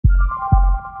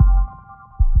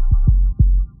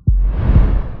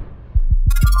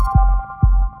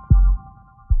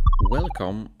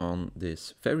welcome on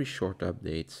this very short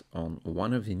update on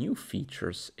one of the new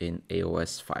features in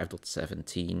AOS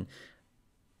 5.17,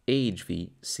 AHV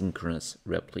Synchronous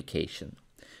Replication.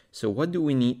 So what do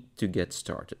we need to get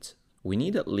started? We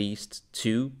need at least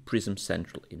 2 Prism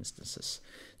Central instances.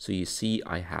 So you see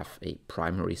I have a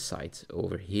primary site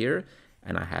over here,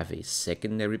 and I have a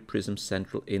secondary Prism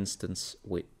Central instance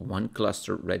with 1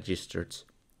 cluster registered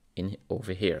in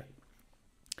over here.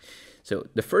 So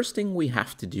the first thing we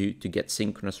have to do to get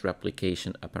synchronous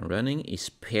replication up and running is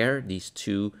pair these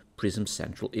 2 Prism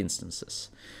Central instances.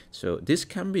 So this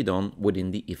can be done within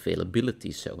the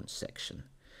availability zone section.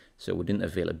 So within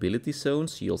availability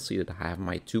zones, you'll see that I have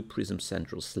my 2 Prism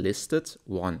Centrals listed,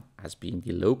 one as being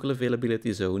the local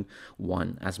availability zone,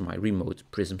 one as my remote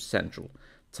Prism Central.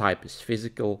 Type is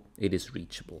physical, it is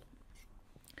reachable.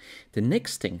 The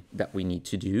next thing that we need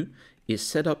to do is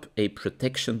set up a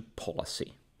protection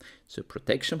policy. So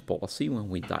protection policy, when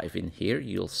we dive in here,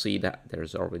 you'll see that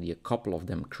there's already a couple of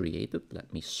them created.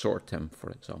 Let me sort them, for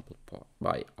example,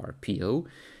 by RPO.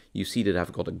 You see that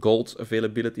I've got a gold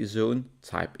availability zone,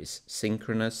 type is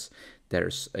synchronous.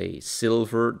 There's a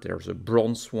silver, there's a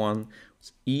bronze one,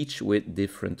 each with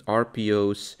different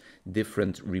RPOs,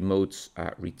 different remote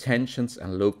retentions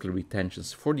and local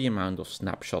retentions for the amount of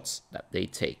snapshots that they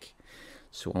take.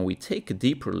 So when we take a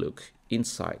deeper look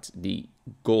inside the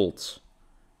gold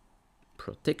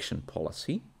protection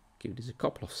policy, give this a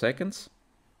couple of seconds,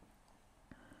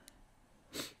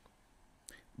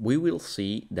 we will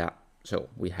see that, so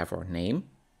we have our name,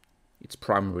 its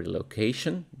primary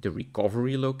location, the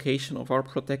recovery location of our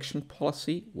protection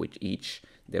policy with each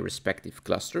their respective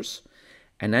clusters,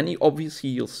 and then obviously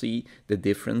you'll see the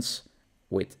difference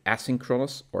with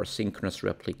asynchronous or synchronous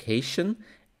replication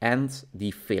and the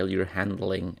failure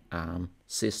handling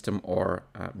system or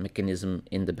mechanism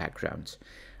in the background.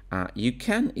 You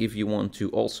can, if you want to,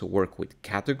 also work with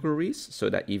categories, so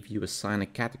that if you assign a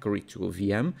category to a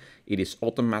VM, it is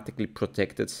automatically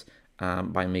protected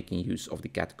by making use of the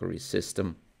category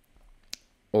system.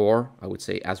 Or, I would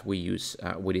say, as we use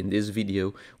within this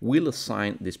video, we'll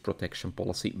assign this protection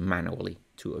policy manually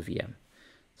to a VM.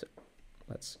 So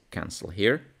let's cancel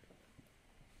here.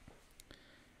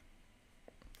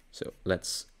 So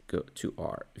let's go to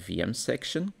our VM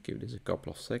section. Give this a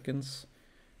couple of seconds.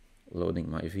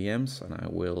 Loading my VMs, and I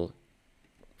will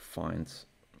find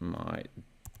my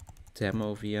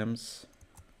demo VMs.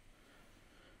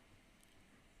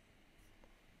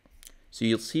 So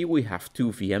you'll see we have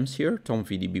 2 VMs here, Tom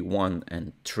VDB 1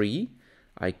 and 3.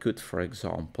 I could, for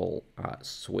example,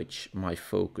 switch my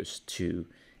focus to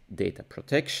data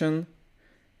protection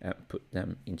and put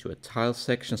them into a tile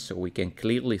section, so we can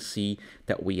clearly see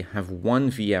that we have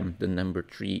 1 VM, the number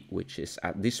 3, which is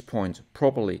at this point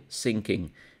properly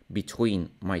syncing between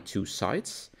my 2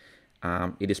 sites.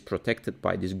 It is protected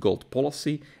by this gold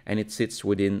policy, and it sits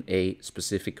within a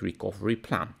specific recovery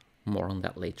plan. More on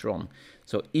that later on.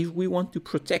 So if we want to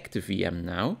protect the VM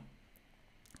now,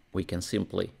 we can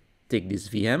simply take this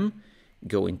VM,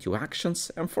 go into actions,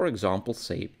 and for example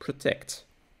say protect.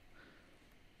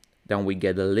 Then we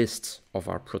get a list of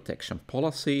our protection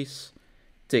policies,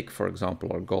 take for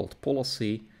example our gold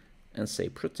policy and say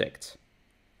protect.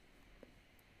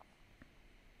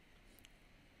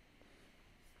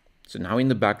 So now in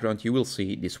the background you will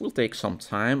see this will take some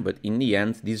time, but in the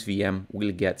end this VM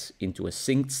will get into a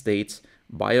synced state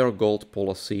by our gold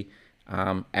policy,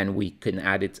 and we can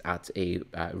add it at a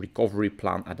recovery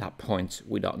plan at that point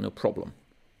without no problem.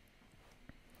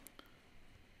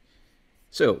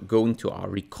 So going to our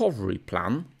recovery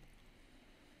plan,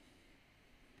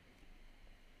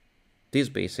 this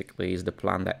basically is the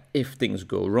plan that if things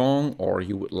go wrong or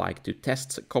you would like to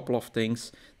test a couple of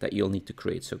things that you'll need to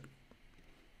create. So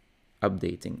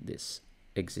updating this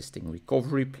existing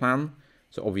recovery plan.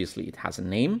 So obviously it has a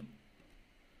name.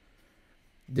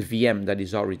 The VM that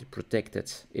is already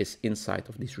protected is inside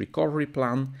of this recovery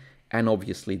plan. And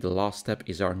obviously the last step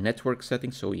is our network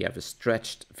setting. So we have a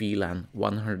stretched VLAN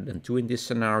 102 in this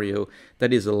scenario.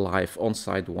 That is a live on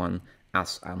site 1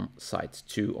 as on site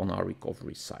 2 on our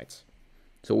recovery site.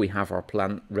 So we have our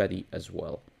plan ready as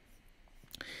well.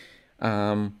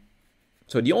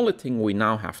 So the only thing we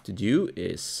now have to do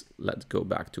is, let's go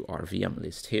back to our VM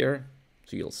list here.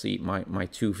 So you'll see my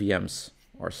 2 VMs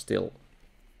are still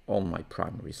on my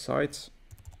primary site.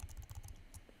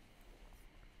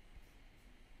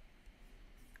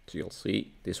 So you'll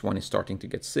see this one is starting to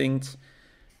get synced.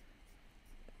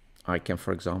 I can,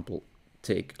 for example,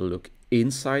 take a look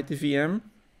inside the VM.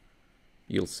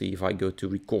 You'll see if I go to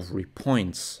recovery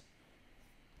points,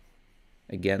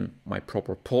 again, my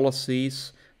proper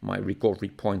policies, my recovery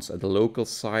points at the local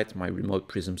site, my remote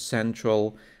Prism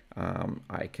Central,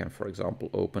 I can, for example,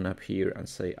 open up here and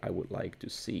say I would like to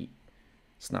see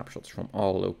snapshots from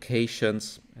all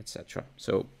locations, etc.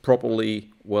 So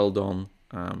properly well done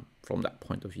from that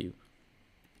point of view.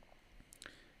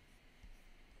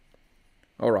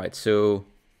 All right, so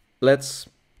let's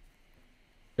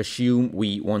assume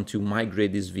we want to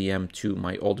migrate this VM to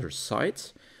my other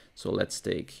site. So let's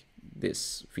take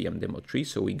this VM demo tree.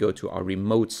 So we go to our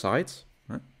remote site,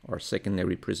 our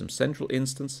secondary Prism Central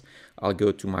instance. I'll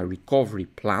go to my recovery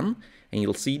plan, and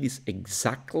you'll see this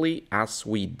exactly as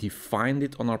we defined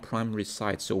it on our primary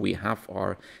site. So we have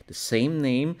the same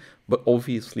name, but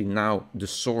obviously now the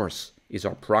source is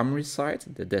our primary site,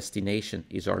 the destination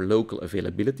is our local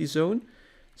availability zone.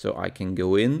 So I can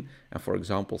go in and, for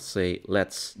example, say,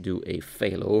 let's do a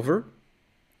failover.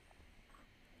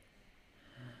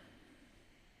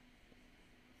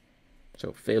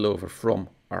 So failover from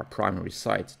our primary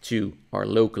site to our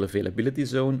local availability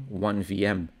zone, 1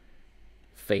 VM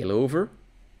failover.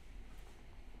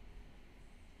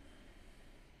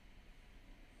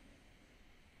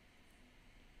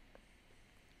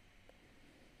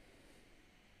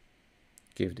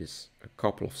 Give this a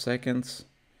couple of seconds.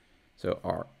 So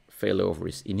our failover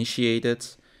is initiated.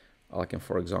 I can,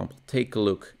 for example, take a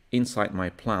look inside my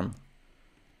plan.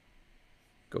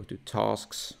 Go to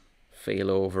tasks,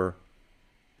 failover,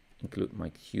 include my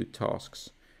queue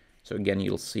tasks. So again,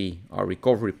 you'll see our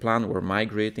recovery plan, we're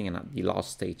migrating, and at the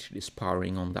last stage it is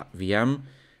powering on that VM.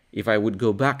 If I would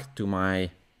go back to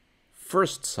my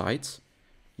first site,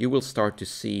 you will start to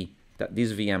see that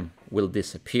this VM will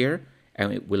disappear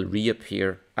and it will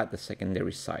reappear at the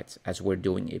secondary site as we're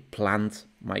doing a planned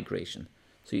migration.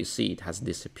 So you see it has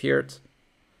disappeared.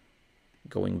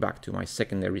 Going back to my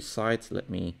secondary site, let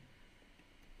me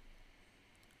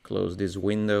close this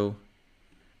window,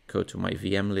 go to my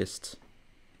VM list,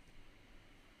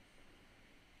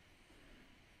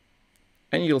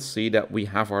 and you'll see that we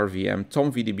have our VM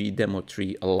Tom VDB demo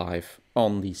tree alive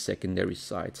on the secondary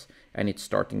site, and it's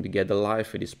starting to get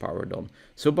alive, it is powered on.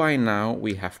 So by now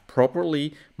we have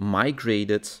properly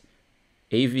migrated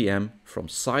a VM from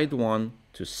site 1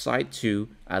 to site 2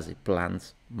 as a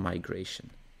planned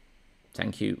migration.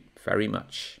 Thank you very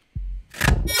much.